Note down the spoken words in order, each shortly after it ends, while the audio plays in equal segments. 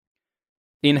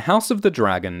In House of the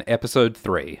Dragon, Episode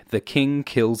 3, the king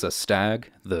kills a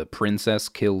stag, the princess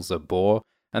kills a boar,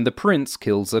 and the prince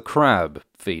kills a crab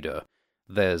feeder.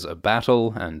 There's a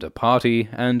battle and a party,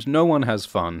 and no one has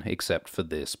fun except for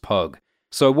this pug.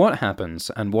 So what happens,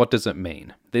 and what does it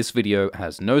mean? This video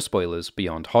has no spoilers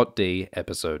beyond Hot D,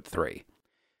 Episode 3.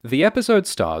 The episode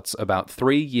starts about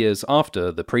 3 years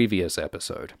after the previous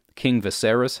episode. King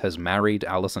Viserys has married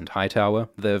Alicent Hightower,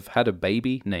 they've had a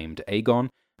baby named Aegon,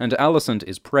 and Alicent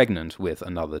is pregnant with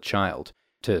another child.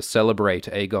 To celebrate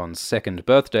Aegon's second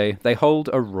birthday, they hold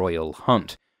a royal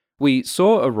hunt. We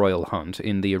saw a royal hunt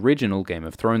in the original Game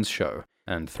of Thrones show,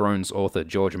 and Thrones author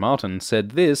George Martin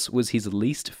said this was his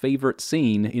least favourite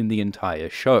scene in the entire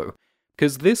show.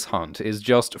 'Cause this hunt is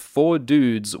just 4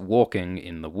 dudes walking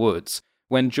in the woods,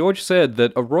 when George said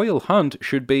that a royal hunt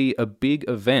should be a big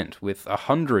event with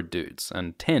 100 dudes,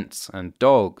 and tents, and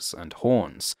dogs, and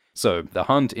horns. So the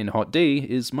hunt in Hot D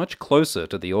is much closer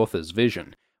to the author's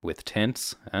vision, with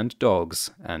tents, and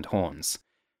dogs, and horns.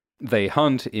 They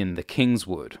hunt in the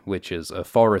Kingswood, which is a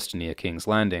forest near King's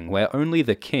Landing where only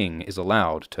the king is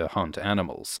allowed to hunt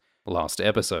animals. Last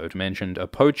episode mentioned a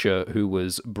poacher who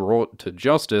was brought to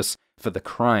justice for the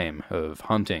crime of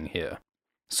hunting here.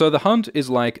 So the hunt is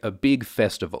like a big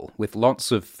festival with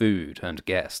lots of food and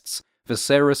guests.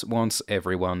 Viserys wants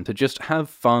everyone to just have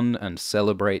fun and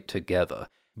celebrate together,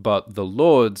 but the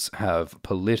lords have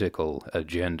political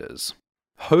agendas.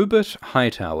 Hobart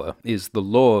Hightower is the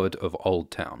Lord of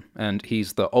Oldtown, and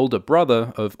he's the older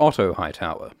brother of Otto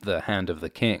Hightower, the Hand of the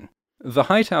King. The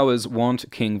Hightowers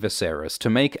want King Viserys to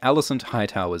make Alicent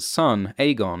Hightower's son,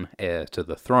 Aegon, heir to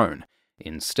the throne,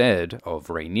 instead of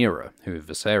Rhaenyra, who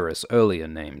Viserys earlier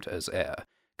named as heir,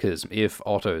 cause if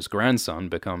Otto's grandson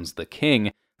becomes the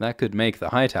king, that could make the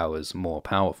Hightowers more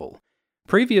powerful.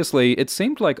 Previously, it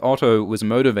seemed like Otto was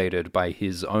motivated by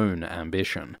his own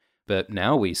ambition, but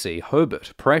now we see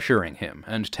Hobart pressuring him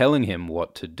and telling him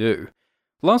what to do.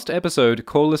 Last episode,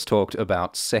 Corlys talked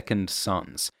about second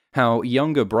sons, how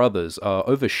younger brothers are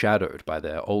overshadowed by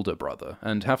their older brother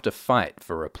and have to fight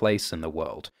for a place in the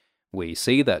world. We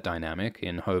see that dynamic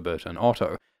in Hobart and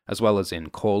Otto, as well as in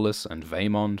Corlys and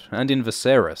Vaemond, and in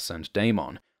Viserys and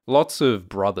Daemon. Lots of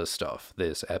brother stuff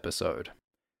this episode.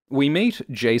 We meet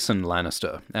Jason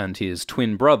Lannister and his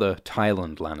twin brother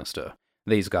Tywin Lannister.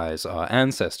 These guys are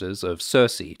ancestors of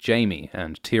Cersei, Jaime,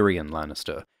 and Tyrion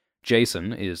Lannister.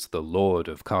 Jason is the Lord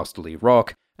of Casterly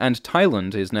Rock, and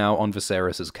Tywin is now on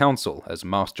Viserys' council as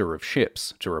Master of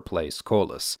Ships to replace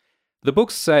Corlys. The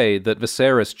books say that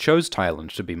Viserys chose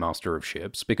Tywin to be Master of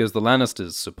Ships because the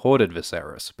Lannisters supported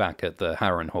Viserys back at the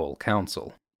Harrenhal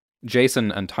Council.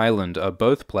 Jason and Tywin are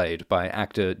both played by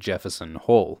actor Jefferson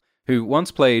Hall, who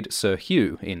once played Sir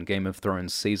Hugh in Game of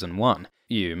Thrones Season 1.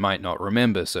 You might not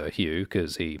remember Sir Hugh,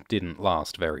 because he didn't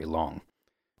last very long.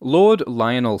 Lord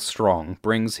Lionel Strong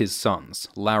brings his sons,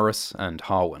 Larys and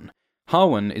Harwin.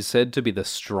 Harwin is said to be the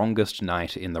strongest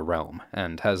knight in the realm,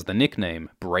 and has the nickname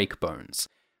Breakbones.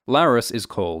 Larys is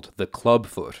called the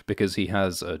Clubfoot because he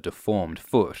has a deformed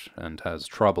foot and has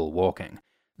trouble walking.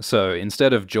 So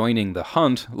instead of joining the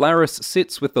hunt, Larys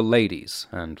sits with the ladies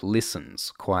and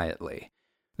listens quietly.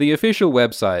 The official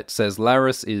website says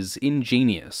Larys is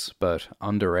ingenious, but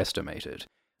underestimated.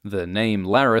 The name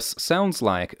Larys sounds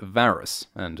like Varys,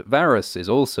 and Varys is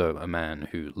also a man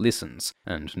who listens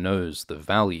and knows the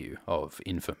value of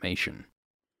information.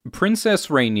 Princess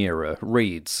Rhaenyra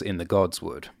reads in the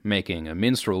Godswood, making a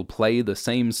minstrel play the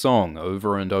same song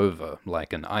over and over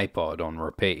like an iPod on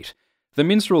repeat. The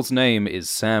minstrel's name is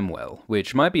Samwell,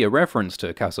 which might be a reference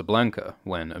to Casablanca,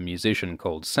 when a musician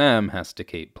called Sam has to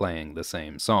keep playing the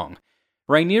same song.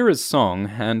 Rhaenyra's song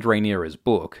and Rhaenyra's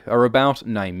book are about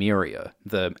Nymeria,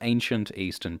 the ancient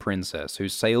eastern princess who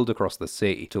sailed across the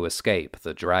sea to escape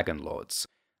the Dragon Lords.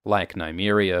 Like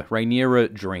Nymeria,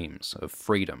 Rhaenyra dreams of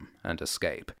freedom and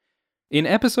escape. In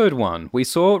Episode 1, we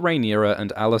saw Rhaenyra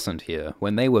and Alicent here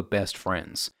when they were best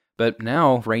friends. But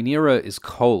now Rhaenyra is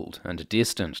cold and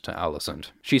distant to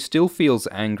Alicent. She still feels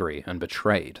angry and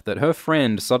betrayed that her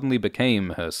friend suddenly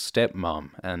became her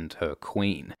stepmom and her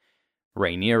queen.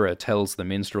 Rhaenyra tells the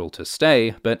minstrel to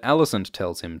stay, but Alicent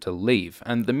tells him to leave,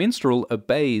 and the minstrel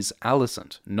obeys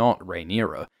Alicent, not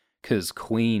Rhaenyra, 'cause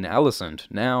Queen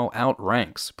Alicent now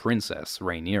outranks Princess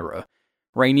Rhaenyra.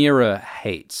 Rhaenyra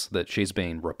hates that she's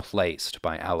been replaced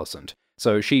by Alicent,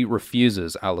 so she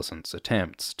refuses Alicent's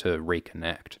attempts to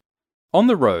reconnect. On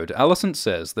the road, Alicent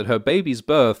says that her baby's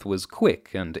birth was quick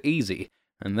and easy,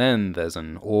 and then there's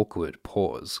an awkward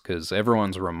pause, because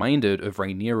everyone's reminded of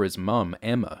Rhaenyra's mum,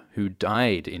 Emma, who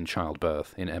died in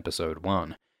childbirth in Episode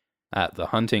 1. At the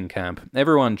hunting camp,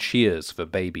 everyone cheers for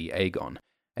baby Aegon.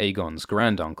 Aegon's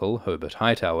granduncle, Hobart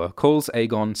Hightower, calls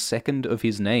Aegon second of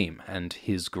his name and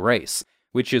his grace,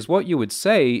 which is what you would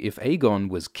say if Aegon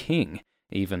was king,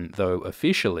 even though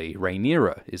officially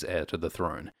Rhaenyra is heir to the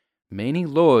throne. Many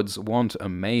lords want a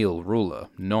male ruler,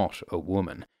 not a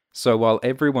woman. So while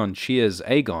everyone cheers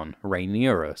Aegon,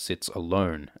 Rhaenyra sits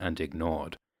alone and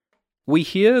ignored. We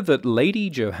hear that Lady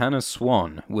Johanna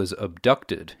Swan was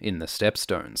abducted in the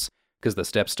Stepstones, because the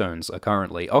Stepstones are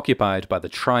currently occupied by the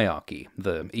Triarchy,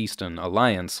 the Eastern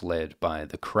Alliance led by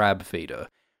the Crab Feeder.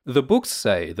 The books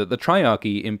say that the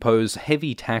Triarchy impose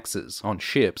heavy taxes on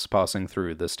ships passing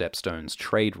through the Stepstones'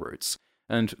 trade routes,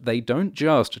 and they don't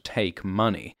just take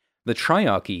money. The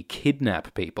Triarchy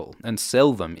kidnap people and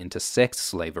sell them into sex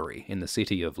slavery in the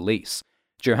city of Lys.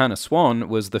 Johanna Swan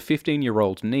was the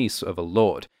 15-year-old niece of a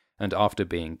lord, and after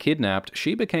being kidnapped,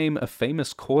 she became a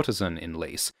famous courtesan in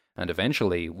Lys, and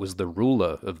eventually was the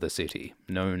ruler of the city,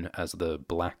 known as the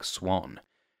Black Swan.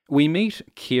 We meet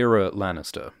Keira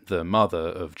Lannister, the mother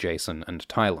of Jason and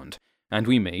Tyland, and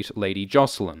we meet Lady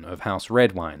Jocelyn of House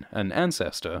Redwine, an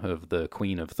ancestor of the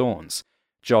Queen of Thorns.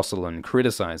 Jocelyn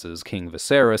criticizes King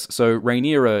Viserys, so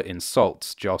Rhaenyra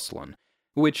insults Jocelyn.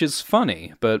 Which is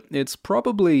funny, but it's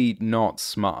probably not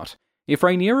smart. If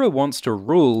Rhaenyra wants to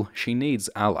rule, she needs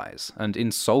allies, and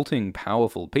insulting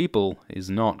powerful people is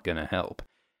not gonna help.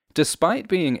 Despite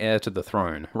being heir to the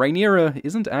throne, Rhaenyra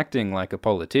isn't acting like a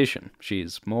politician,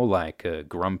 she's more like a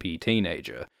grumpy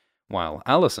teenager, while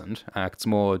Alicent acts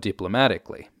more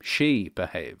diplomatically. She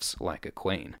behaves like a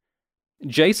queen.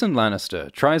 Jason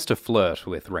Lannister tries to flirt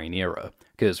with Rhaenyra,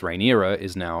 because Rhaenyra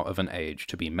is now of an age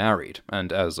to be married,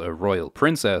 and as a royal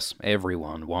princess,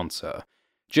 everyone wants her.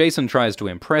 Jason tries to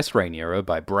impress Rhaenyra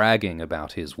by bragging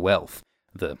about his wealth.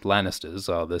 The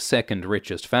Lannisters are the second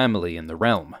richest family in the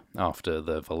realm, after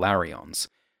the Velaryons.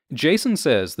 Jason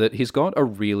says that he's got a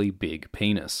really big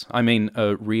penis. I mean,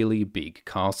 a really big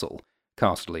castle.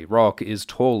 Casterly Rock is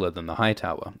taller than the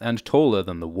Hightower, and taller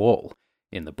than the Wall.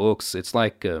 In the books, it's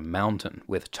like a mountain,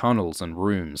 with tunnels and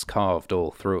rooms carved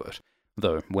all through it.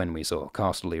 Though when we saw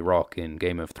Casterly Rock in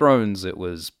Game of Thrones, it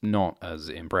was not as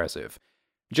impressive.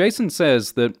 Jason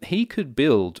says that he could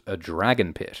build a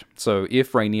dragon pit, so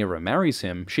if Rhaenyra marries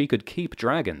him, she could keep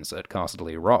dragons at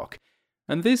Casterly Rock.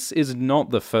 And this is not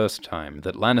the first time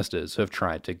that Lannisters have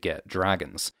tried to get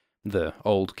dragons. The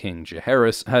old King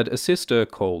Jaehaerys had a sister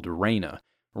called Rhaena.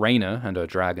 Rhaena and her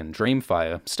dragon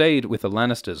Dreamfire stayed with the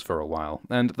Lannisters for a while,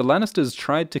 and the Lannisters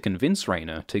tried to convince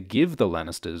Rhaena to give the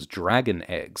Lannisters dragon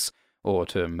eggs, or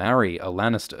to marry a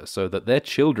Lannister so that their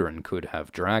children could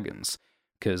have dragons.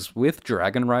 Because with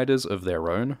dragon riders of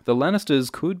their own, the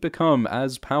Lannisters could become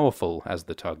as powerful as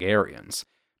the Targaryens.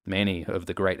 Many of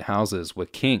the great houses were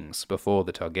kings before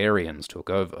the Targaryens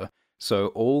took over, so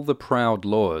all the proud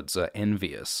lords are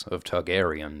envious of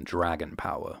Targaryen dragon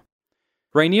power.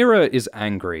 Rhaenyra is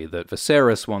angry that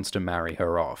Viserys wants to marry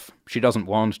her off. She doesn't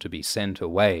want to be sent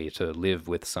away to live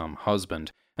with some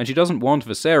husband, and she doesn't want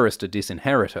Viserys to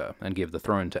disinherit her and give the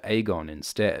throne to Aegon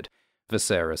instead.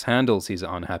 Viserys handles his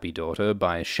unhappy daughter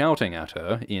by shouting at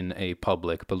her in a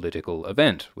public political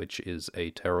event, which is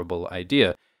a terrible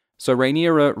idea. So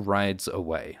Rhaenyra rides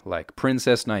away, like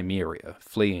Princess Nymeria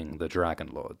fleeing the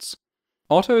Dragonlords.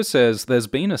 Otto says there's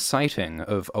been a sighting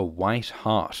of a white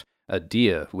hart, a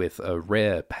deer with a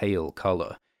rare pale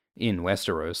colour. In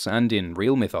Westeros and in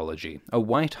real mythology, a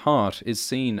white hart is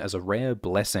seen as a rare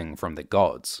blessing from the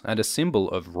gods and a symbol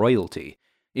of royalty.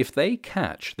 If they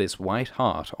catch this white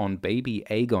hart on baby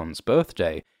Aegon's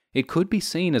birthday, it could be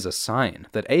seen as a sign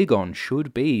that Aegon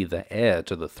should be the heir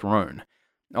to the throne.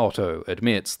 Otto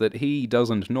admits that he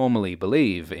doesn't normally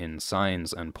believe in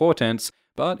signs and portents,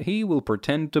 but he will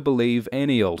pretend to believe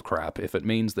any old crap if it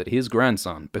means that his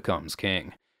grandson becomes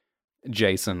king.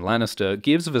 Jason Lannister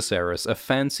gives Viserys a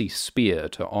fancy spear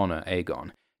to honour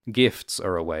Aegon. Gifts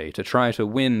are a way to try to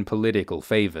win political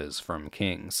favours from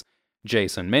kings.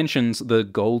 Jason mentions the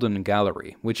Golden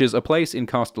Gallery, which is a place in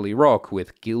Casterly Rock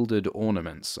with gilded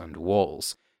ornaments and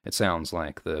walls. It sounds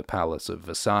like the Palace of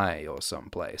Versailles or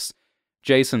someplace.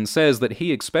 Jason says that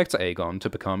he expects Aegon to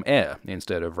become heir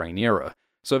instead of Rhaenyra,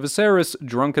 so Viserys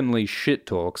drunkenly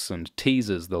shit-talks and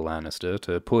teases the Lannister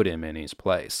to put him in his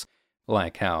place.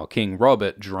 Like how King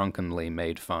Robert drunkenly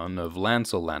made fun of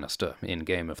Lancel Lannister in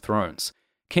Game of Thrones.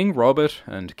 King Robert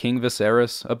and King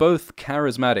Viserys are both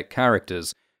charismatic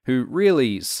characters who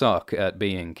really suck at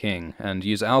being king and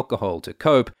use alcohol to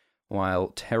cope, while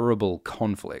terrible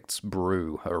conflicts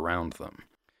brew around them.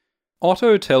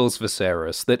 Otto tells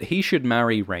Viserys that he should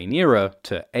marry Rhaenyra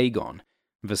to Aegon.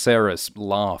 Viserys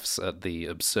laughs at the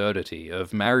absurdity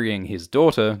of marrying his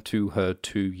daughter to her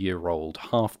 2-year-old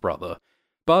half-brother.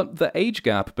 But the age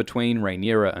gap between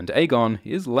Rhaenyra and Aegon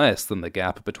is less than the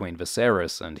gap between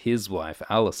Viserys and his wife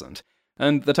Alicent,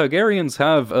 and the Targaryens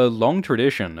have a long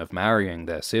tradition of marrying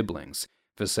their siblings.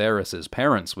 Viserys'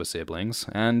 parents were siblings,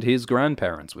 and his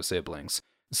grandparents were siblings.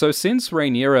 So since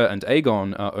Rhaenyra and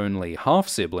Aegon are only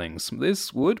half-siblings,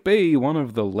 this would be one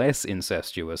of the less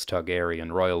incestuous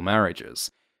Targaryen royal marriages.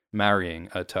 Marrying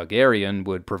a Targaryen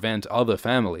would prevent other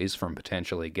families from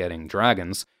potentially getting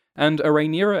dragons, and a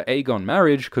Rhaenyra-Aegon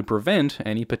marriage could prevent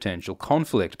any potential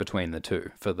conflict between the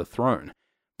two for the throne.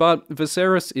 But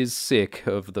Viserys is sick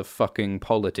of the fucking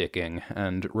politicking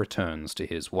and returns to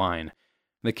his wine.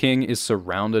 The king is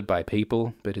surrounded by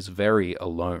people, but is very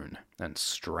alone and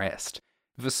stressed.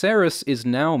 Viserys is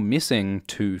now missing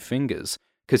 2 fingers,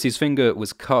 because his finger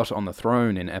was cut on the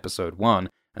throne in episode 1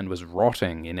 and was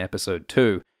rotting in episode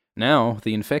 2. Now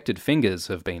the infected fingers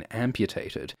have been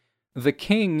amputated. The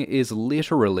king is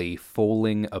literally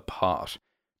falling apart,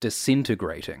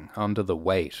 disintegrating under the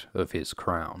weight of his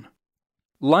crown.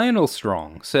 Lionel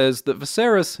Strong says that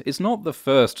Viserys is not the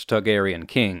first Targaryen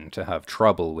king to have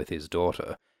trouble with his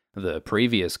daughter. The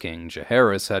previous king,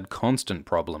 Jaehaerys, had constant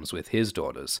problems with his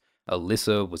daughters.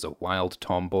 Alyssa was a wild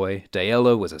tomboy,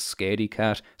 Daella was a scaredy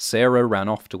cat, Sarah ran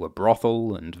off to a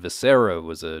brothel, and Visera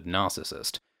was a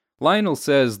narcissist. Lionel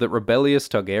says that rebellious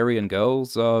Targaryen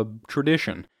girls are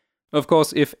tradition. Of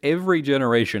course, if every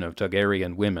generation of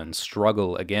Targaryen women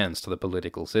struggle against the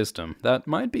political system, that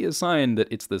might be a sign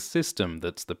that it's the system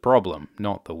that's the problem,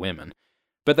 not the women.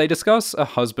 But they discuss a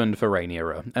husband for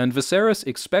Rhaenyra, and Viserys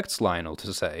expects Lionel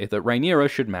to say that Rhaenyra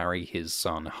should marry his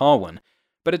son Harwin.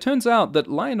 But it turns out that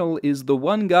Lionel is the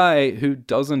one guy who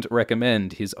doesn't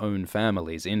recommend his own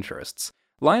family's interests.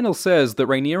 Lionel says that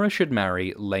Rhaenyra should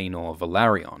marry Laenor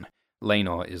Velaryon.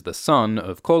 Laenor is the son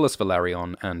of Corlys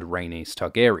Velaryon and Rhaenys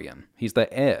Targaryen. He's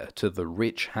the heir to the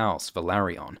rich house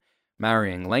Velaryon.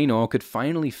 Marrying Laenor could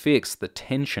finally fix the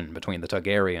tension between the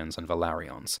Targaryens and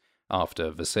Velaryons.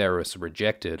 After Viserys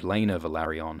rejected Laena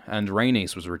Velaryon and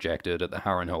Rhaenys was rejected at the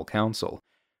Harrenhal Council.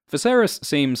 Viserys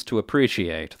seems to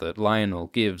appreciate that Lionel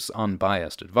gives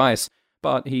unbiased advice,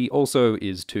 but he also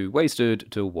is too wasted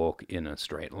to walk in a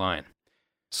straight line.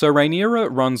 So Rhaenyra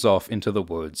runs off into the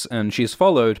woods, and she's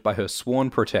followed by her sworn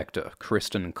protector,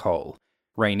 Criston Cole.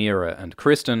 Rhaenyra and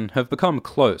Criston have become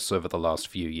close over the last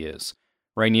few years.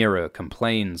 Rhaenyra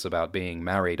complains about being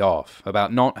married off,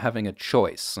 about not having a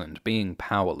choice and being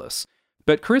powerless.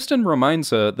 But Criston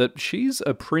reminds her that she's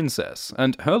a princess,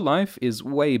 and her life is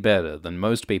way better than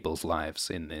most people's lives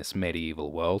in this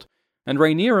medieval world. And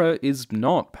Rhaenyra is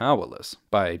not powerless.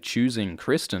 By choosing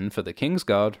Criston for the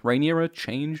Kingsguard, Rhaenyra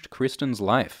changed Criston's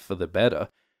life for the better.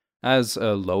 As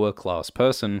a lower-class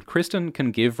person, Criston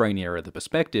can give Rhaenyra the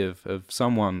perspective of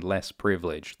someone less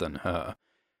privileged than her.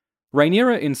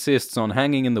 Rhaenyra insists on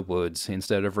hanging in the woods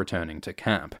instead of returning to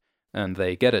camp, and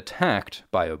they get attacked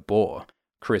by a boar.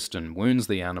 Criston wounds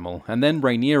the animal, and then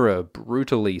Rhaenyra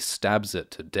brutally stabs it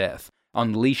to death,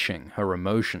 unleashing her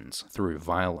emotions through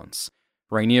violence.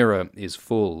 Rhaenyra is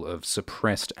full of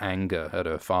suppressed anger at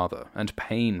her father and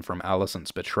pain from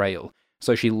Alicent's betrayal,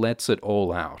 so she lets it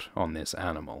all out on this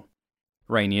animal.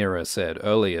 Rhaenyra said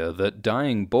earlier that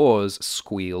dying boars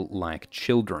squeal like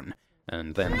children,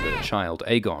 and then the child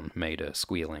Aegon made a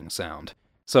squealing sound.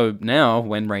 So now,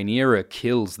 when Rhaenyra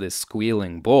kills this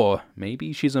squealing boar,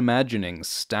 maybe she's imagining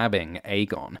stabbing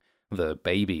Aegon, the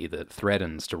baby that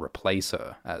threatens to replace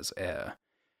her as heir.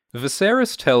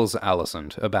 Viserys tells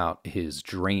Alicent about his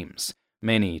dreams.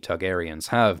 Many Targaryens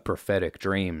have prophetic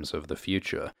dreams of the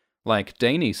future. Like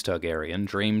Daenys Targaryen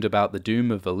dreamed about the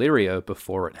doom of Valyria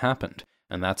before it happened,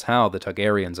 and that's how the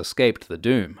Targaryens escaped the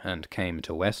doom and came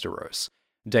to Westeros.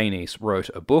 Daenys wrote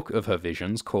a book of her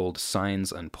visions called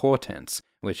Signs and Portents,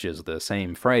 which is the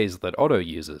same phrase that Otto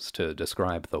uses to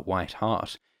describe the White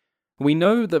Hart. We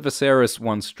know that Viserys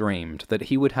once dreamed that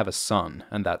he would have a son,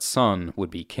 and that son would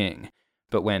be king.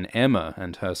 But when Aemma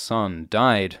and her son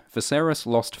died, Viserys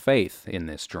lost faith in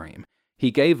this dream. He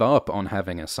gave up on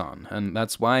having a son, and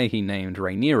that's why he named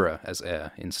Rhaenyra as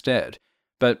heir instead.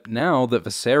 But now that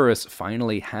Viserys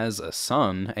finally has a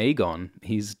son, Aegon,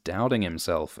 he's doubting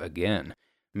himself again.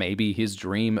 Maybe his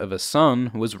dream of a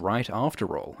son was right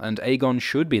after all, and Aegon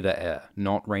should be the heir,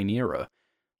 not Rhaenyra.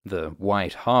 The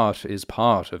White Hart is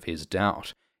part of his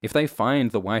doubt. If they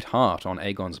find the White Hart on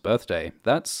Aegon's birthday,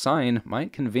 that sign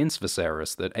might convince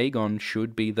Viserys that Aegon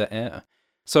should be the heir.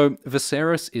 So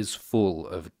Viserys is full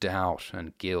of doubt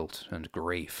and guilt and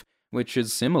grief, which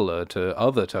is similar to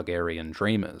other Targaryen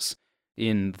dreamers.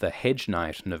 In the Hedge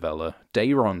Knight novella,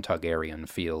 Daeron Targaryen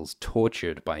feels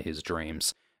tortured by his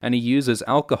dreams, and he uses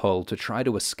alcohol to try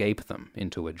to escape them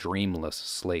into a dreamless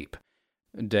sleep.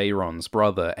 Daeron's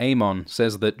brother Aemon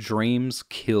says that dreams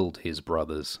killed his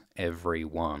brothers, every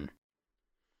one.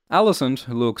 Alicent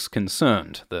looks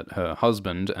concerned that her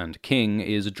husband and king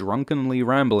is drunkenly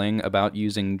rambling about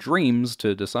using dreams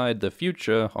to decide the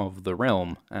future of the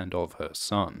realm and of her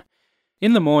son.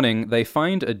 In the morning, they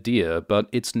find a deer, but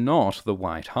it's not the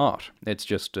White Hart. It's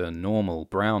just a normal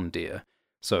brown deer.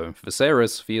 So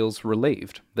Viserys feels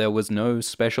relieved. There was no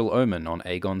special omen on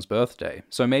Aegon's birthday,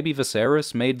 so maybe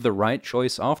Viserys made the right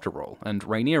choice after all, and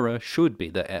Rhaenyra should be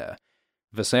the heir.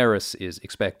 Viserys is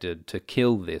expected to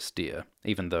kill this deer,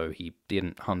 even though he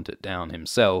didn't hunt it down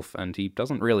himself, and he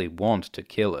doesn't really want to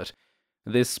kill it.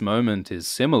 This moment is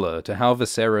similar to how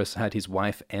Viserys had his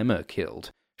wife Aemma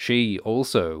killed. She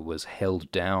also was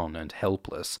held down and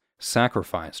helpless,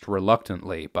 sacrificed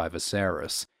reluctantly by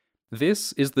Viserys.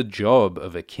 This is the job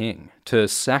of a king, to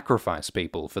sacrifice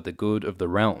people for the good of the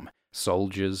realm,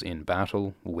 soldiers in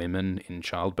battle, women in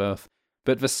childbirth.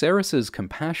 But Viserys'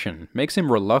 compassion makes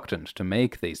him reluctant to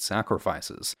make these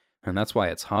sacrifices, and that's why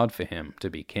it's hard for him to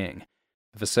be king.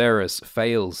 Viserys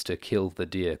fails to kill the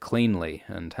deer cleanly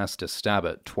and has to stab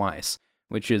it twice,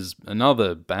 which is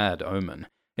another bad omen.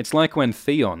 It's like when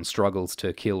Theon struggles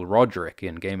to kill Roderick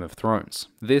in Game of Thrones.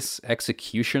 This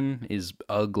execution is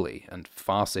ugly and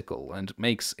farcical and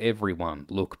makes everyone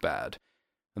look bad.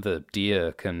 The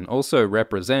deer can also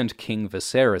represent King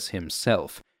Viserys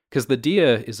himself, because the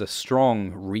deer is a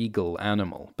strong, regal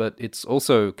animal, but it's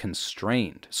also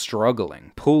constrained,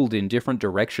 struggling, pulled in different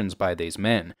directions by these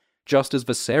men, just as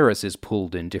Viserys is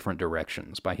pulled in different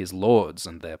directions by his lords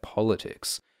and their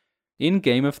politics. In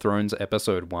Game of Thrones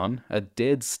Episode 1, a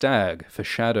dead stag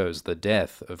foreshadows the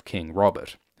death of King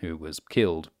Robert, who was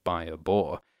killed by a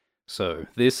boar. So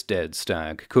this dead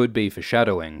stag could be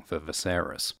foreshadowing for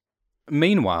Viserys.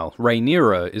 Meanwhile,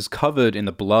 Rhaenyra is covered in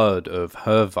the blood of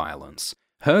her violence.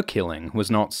 Her killing was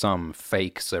not some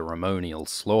fake ceremonial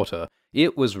slaughter,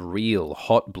 it was real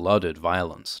hot-blooded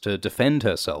violence to defend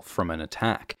herself from an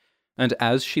attack. And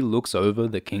as she looks over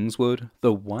the Kingswood,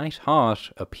 the White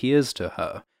Hart appears to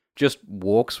her, just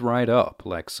walks right up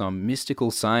like some mystical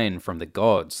sign from the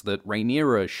gods that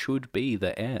Rhaenyra should be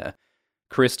the heir.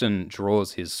 Criston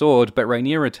draws his sword, but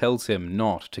Rhaenyra tells him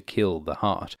not to kill the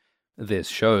Hart. This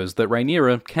shows that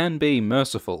Rhaenyra can be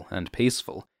merciful and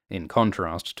peaceful, in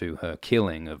contrast to her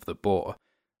killing of the boar.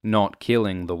 Not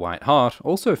killing the White Hart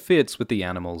also fits with the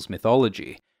animal's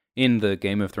mythology. In the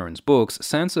Game of Thrones books,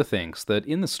 Sansa thinks that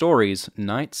in the stories,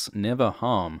 knights never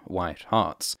harm White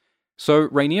Harts. So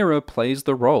Rhaenyra plays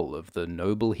the role of the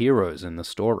noble heroes in the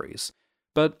stories.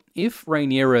 But if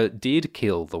Rhaenyra did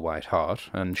kill the White Hart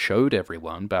and showed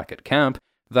everyone back at camp,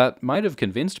 that might have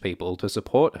convinced people to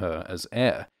support her as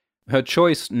heir. Her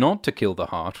choice not to kill the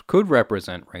Hart could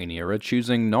represent Rhaenyra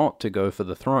choosing not to go for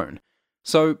the throne.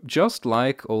 So, just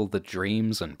like all the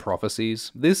dreams and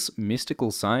prophecies, this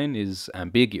mystical sign is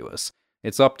ambiguous.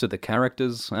 It's up to the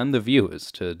characters and the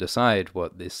viewers to decide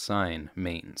what this sign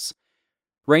means.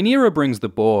 Rhaenyra brings the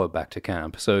boar back to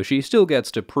camp, so she still gets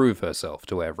to prove herself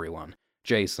to everyone.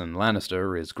 Jason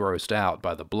Lannister is grossed out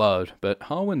by the blood, but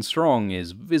Harwin Strong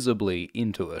is visibly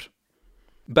into it.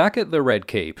 Back at the Red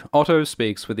Keep, Otto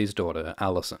speaks with his daughter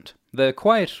Alicent. They're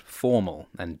quite formal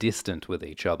and distant with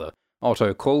each other.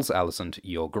 Otto calls Alicent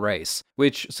Your Grace,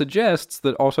 which suggests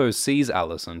that Otto sees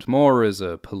Alicent more as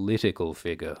a political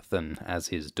figure than as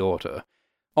his daughter.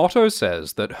 Otto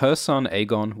says that her son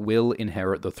Aegon will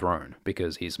inherit the throne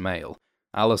because he's male.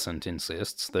 Alicent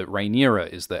insists that Rhaenyra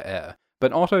is the heir,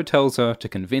 but Otto tells her to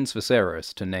convince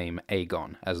Viserys to name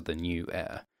Aegon as the new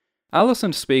heir.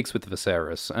 Alicent speaks with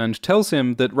Viserys and tells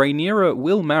him that Rhaenyra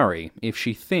will marry if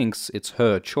she thinks it's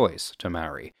her choice to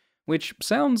marry, which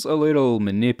sounds a little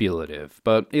manipulative,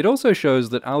 but it also shows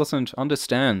that Alicent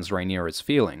understands Rhaenyra's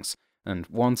feelings and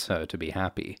wants her to be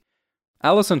happy.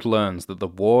 Alicent learns that the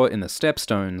war in the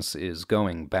Stepstones is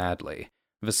going badly.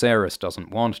 Viserys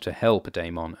doesn't want to help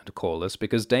Daemon and Corlys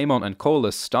because Daemon and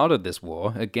Corlys started this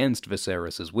war against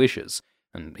Viserys' wishes,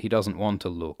 and he doesn't want to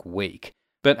look weak.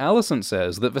 But Alicent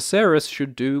says that Viserys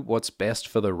should do what's best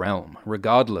for the realm,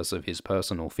 regardless of his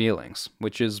personal feelings,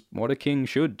 which is what a king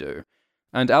should do.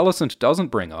 And Alicent doesn't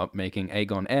bring up making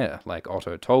Aegon heir, like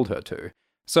Otto told her to.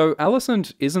 So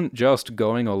Alicent isn't just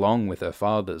going along with her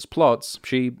father's plots,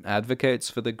 she advocates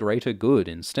for the greater good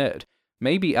instead.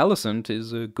 Maybe Alicent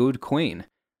is a good queen.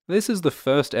 This is the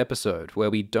first episode where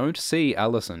we don't see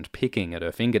Alicent picking at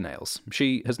her fingernails.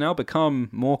 She has now become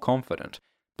more confident.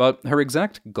 But her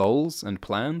exact goals and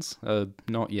plans are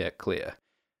not yet clear.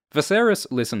 Viserys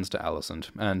listens to Alicent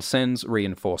and sends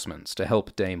reinforcements to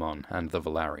help Daemon and the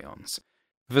Velaryons.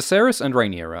 Viserys and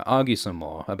Rhaenyra argue some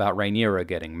more about Rhaenyra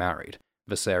getting married.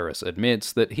 Viserys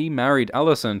admits that he married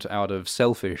Alicent out of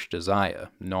selfish desire,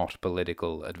 not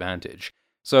political advantage.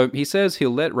 So he says he'll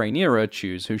let Rhaenyra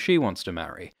choose who she wants to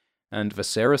marry, and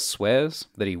Viserys swears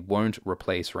that he won't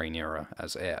replace Rhaenyra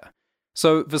as heir.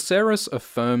 So Viserys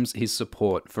affirms his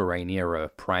support for Rhaenyra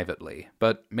privately,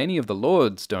 but many of the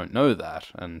lords don't know that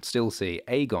and still see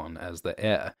Aegon as the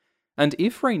heir. And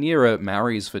if Rhaenyra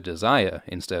marries for desire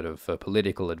instead of for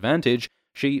political advantage,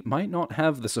 she might not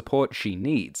have the support she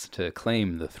needs to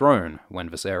claim the throne when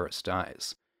Viserys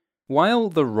dies. While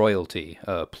the royalty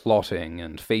are plotting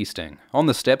and feasting, on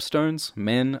the Stepstones,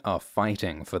 men are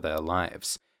fighting for their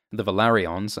lives. The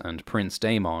Velaryons and Prince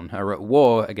Daemon are at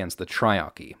war against the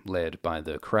Triarchy, led by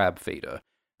the Crab Feeder,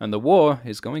 and the war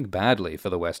is going badly for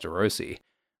the Westerosi.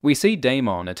 We see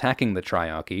Daemon attacking the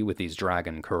Triarchy with his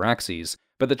dragon Caraxes,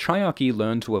 but the Triarchy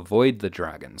learn to avoid the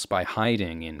dragons by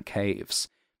hiding in caves.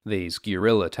 These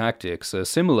guerrilla tactics are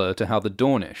similar to how the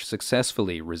Dornish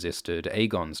successfully resisted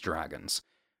Aegon's dragons.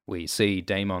 We see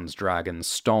Daemon's dragon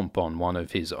stomp on one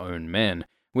of his own men,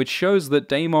 which shows that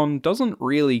Daemon doesn't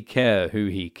really care who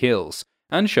he kills,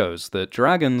 and shows that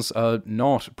dragons are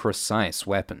not precise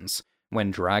weapons. When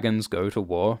dragons go to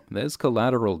war, there's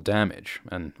collateral damage,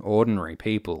 and ordinary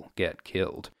people get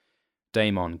killed.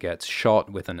 Daemon gets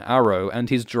shot with an arrow, and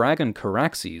his dragon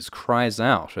Caraxes cries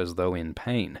out as though in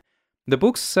pain. The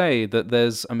books say that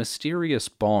there's a mysterious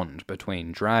bond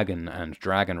between dragon and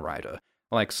dragon rider,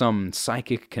 like some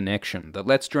psychic connection that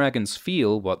lets dragons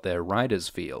feel what their riders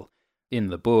feel. In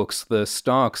the books, the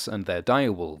Starks and their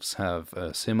direwolves have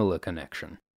a similar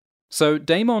connection. So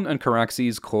Daemon and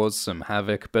Caraxes cause some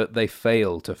havoc, but they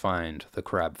fail to find the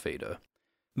Crab Feeder.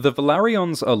 The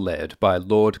Velaryons are led by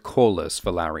Lord Corlys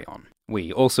Velaryon.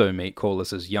 We also meet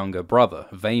Corlys's younger brother,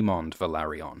 Vaemond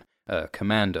Velaryon, a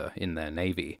commander in their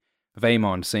navy.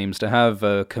 Vaemond seems to have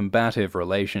a combative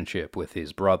relationship with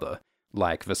his brother,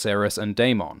 like Viserys and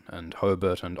Daemon, and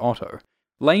Hobart and Otto.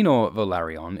 Laenor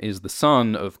Velaryon is the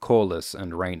son of Corlys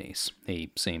and Rhaenys.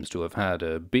 He seems to have had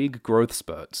a big growth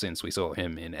spurt since we saw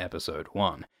him in episode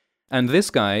 1. And this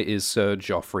guy is Sir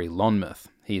Joffrey Lonmouth.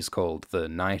 He's called the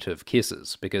Knight of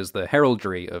Kisses, because the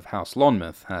heraldry of House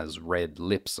Lonmouth has red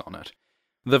lips on it.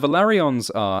 The Velaryons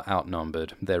are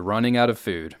outnumbered, they're running out of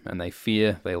food, and they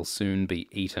fear they'll soon be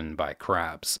eaten by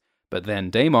crabs. But then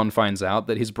Daemon finds out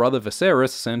that his brother Viserys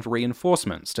sent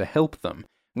reinforcements to help them,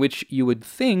 which you would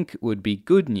think would be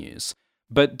good news.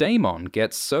 But Daemon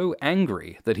gets so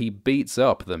angry that he beats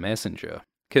up the messenger.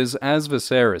 Because as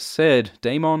Viserys said,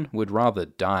 Daemon would rather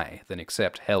die than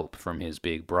accept help from his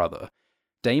big brother.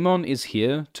 Daemon is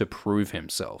here to prove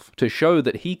himself, to show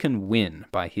that he can win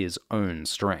by his own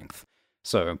strength.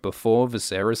 So before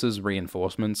Viserys'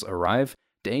 reinforcements arrive,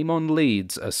 Daemon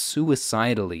leads a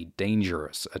suicidally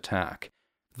dangerous attack.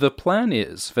 The plan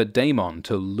is for Daemon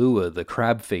to lure the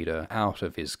Crab Feeder out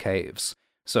of his caves.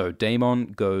 So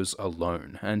Daemon goes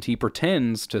alone, and he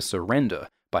pretends to surrender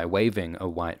by waving a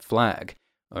white flag,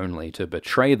 only to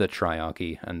betray the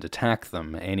Triarchy and attack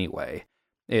them anyway.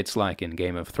 It's like in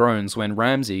Game of Thrones when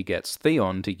Ramsay gets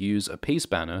Theon to use a peace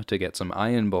banner to get some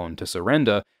Ironborn to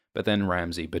surrender, but then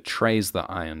Ramsay betrays the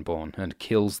Ironborn and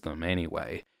kills them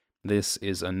anyway. This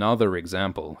is another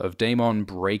example of Daemon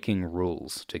breaking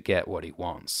rules to get what he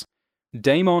wants.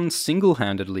 Daemon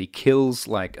single-handedly kills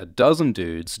like a dozen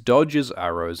dudes, dodges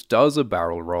arrows, does a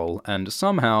barrel roll, and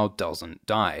somehow doesn't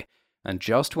die. And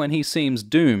just when he seems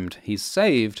doomed, he's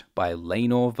saved by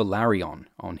Laenor Velaryon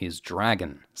on his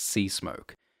dragon,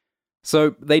 Seasmoke.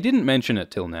 So, they didn't mention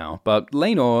it till now, but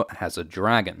Laenor has a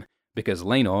dragon, because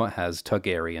Laenor has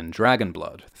Targaryen dragon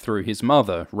blood through his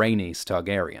mother, Rhaenys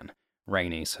Targaryen.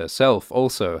 Rhaenys herself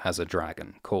also has a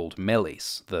dragon called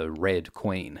Meleys, the Red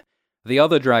Queen. The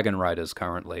other dragon riders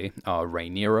currently are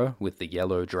Rhaenyra with the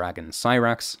yellow dragon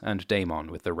Syrax and Daemon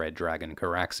with the red dragon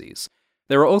Caraxes.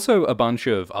 There are also a bunch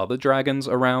of other dragons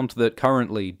around that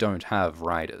currently don't have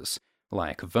riders,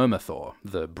 like Vermithor,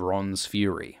 the Bronze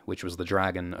Fury, which was the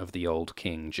dragon of the old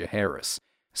king Jaehaerys.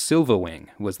 Silverwing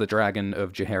was the dragon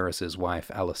of Jaehaerys'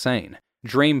 wife Alysanne.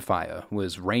 Dreamfire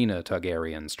was Rhaena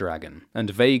Targaryen's dragon,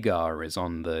 and Vhagar is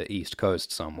on the east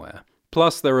coast somewhere.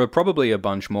 Plus, there are probably a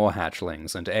bunch more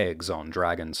hatchlings and eggs on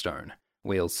Dragonstone.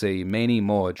 We'll see many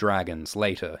more dragons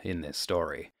later in this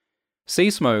story.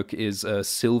 Seasmoke is a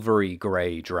silvery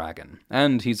grey dragon,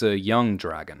 and he's a young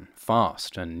dragon,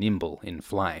 fast and nimble in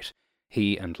flight.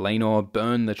 He and Laenor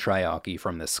burn the Triarchy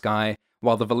from the sky,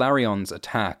 while the Velaryons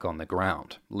attack on the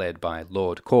ground, led by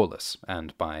Lord Corlys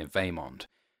and by Vaemond.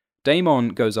 Daemon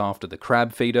goes after the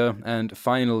Crab Feeder and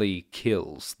finally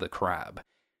kills the crab.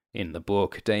 In the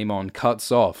book, Daemon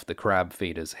cuts off the Crab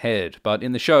Feeder's head, but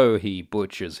in the show he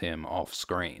butchers him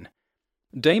off-screen.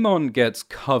 Daemon gets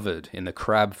covered in the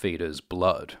crab feeder's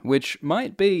blood, which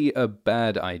might be a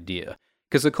bad idea,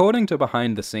 because according to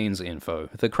behind-the-scenes info,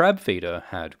 the crab feeder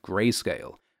had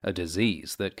grayscale, a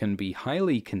disease that can be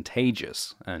highly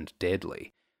contagious and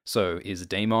deadly. So is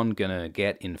Daemon gonna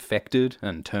get infected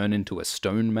and turn into a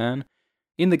stone man?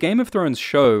 In the Game of Thrones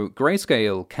show,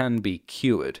 grayscale can be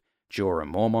cured. Jorah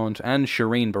Mormont and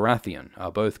Shireen Baratheon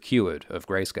are both cured of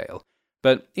grayscale.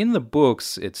 But in the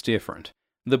books, it's different.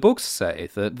 The books say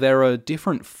that there are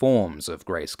different forms of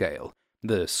grayscale.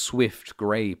 The swift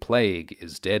grey plague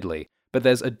is deadly, but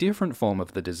there's a different form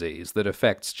of the disease that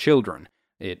affects children.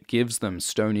 It gives them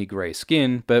stony grey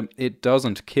skin, but it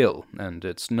doesn't kill, and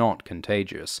it's not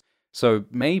contagious. So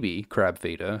maybe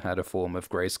Crabfeeder had a form of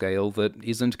grayscale that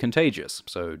isn't contagious,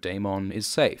 so Daemon is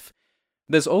safe.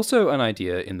 There's also an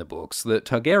idea in the books that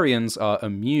Targaryens are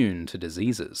immune to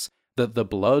diseases, that the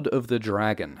blood of the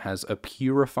dragon has a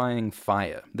purifying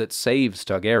fire that saves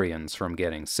Targaryens from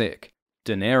getting sick.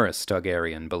 Daenerys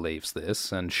Targaryen believes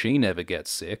this, and she never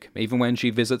gets sick, even when she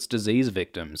visits disease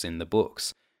victims in the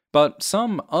books. But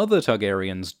some other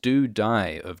Targaryens do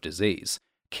die of disease.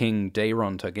 King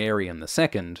Daeron Targaryen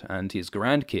II and his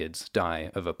grandkids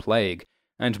die of a plague,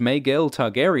 and Maegelle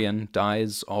Targaryen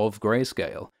dies of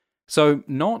grayscale. So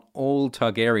not all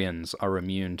Targaryens are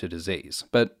immune to disease,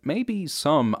 but maybe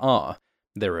some are.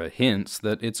 There are hints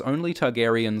that it's only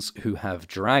Targaryens who have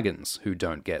dragons who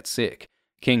don't get sick.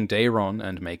 King Daeron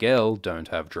and Maegelle don't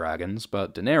have dragons,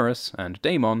 but Daenerys and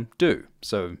Daemon do,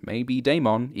 so maybe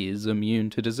Daemon is immune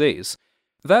to disease.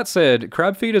 That said,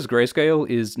 Crabfeeder's grayscale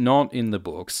is not in the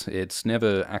books, it's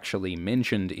never actually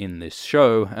mentioned in this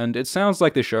show, and it sounds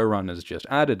like the showrunners just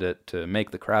added it to make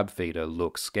the Crabfeeder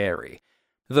look scary.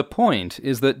 The point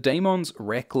is that Daemon's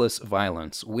reckless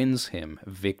violence wins him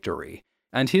victory,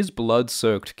 and his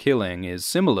blood-soaked killing is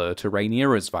similar to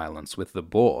Rhaenyra's violence with the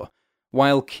boar.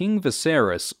 While King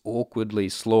Viserys awkwardly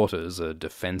slaughters a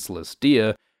defenseless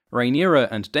deer, Rhaenyra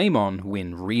and Daemon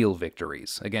win real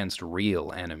victories against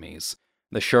real enemies.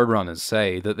 The showrunners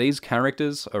say that these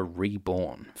characters are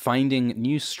reborn, finding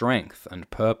new strength and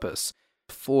purpose,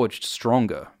 forged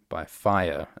stronger by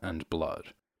fire and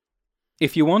blood.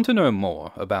 If you want to know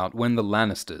more about when the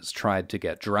Lannisters tried to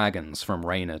get dragons from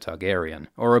Rhaena Targaryen,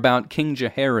 or about King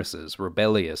Jaehaerys'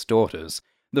 rebellious daughters,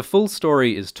 the full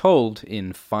story is told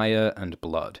in Fire and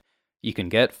Blood. You can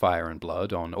get Fire and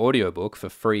Blood on audiobook for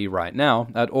free right now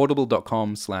at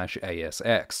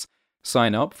audible.com/ASX.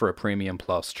 Sign up for a Premium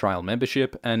Plus trial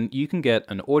membership, and you can get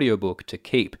an audiobook to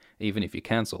keep, even if you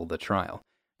cancel the trial.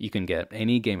 You can get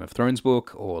any Game of Thrones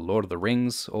book, or Lord of the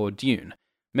Rings, or Dune.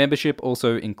 Membership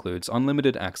also includes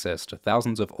unlimited access to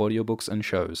thousands of audiobooks and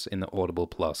shows in the Audible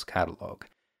Plus catalog.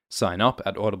 Sign up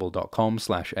at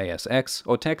audible.com/ASX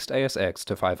or text ASX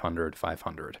to 500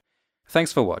 500.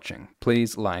 Thanks for watching.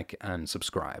 Please like and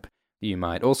subscribe. You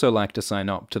might also like to sign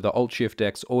up to the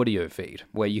AltShiftX audio feed,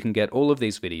 where you can get all of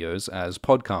these videos as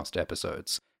podcast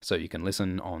episodes, so you can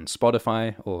listen on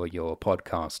Spotify or your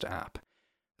podcast app.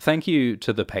 Thank you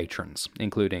to the patrons,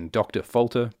 including Dr.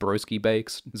 Falter, Broski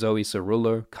Bakes, Zoe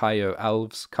Cerullo, Kaio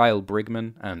Alves, Kyle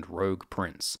Brigman, and Rogue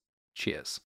Prince.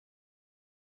 Cheers.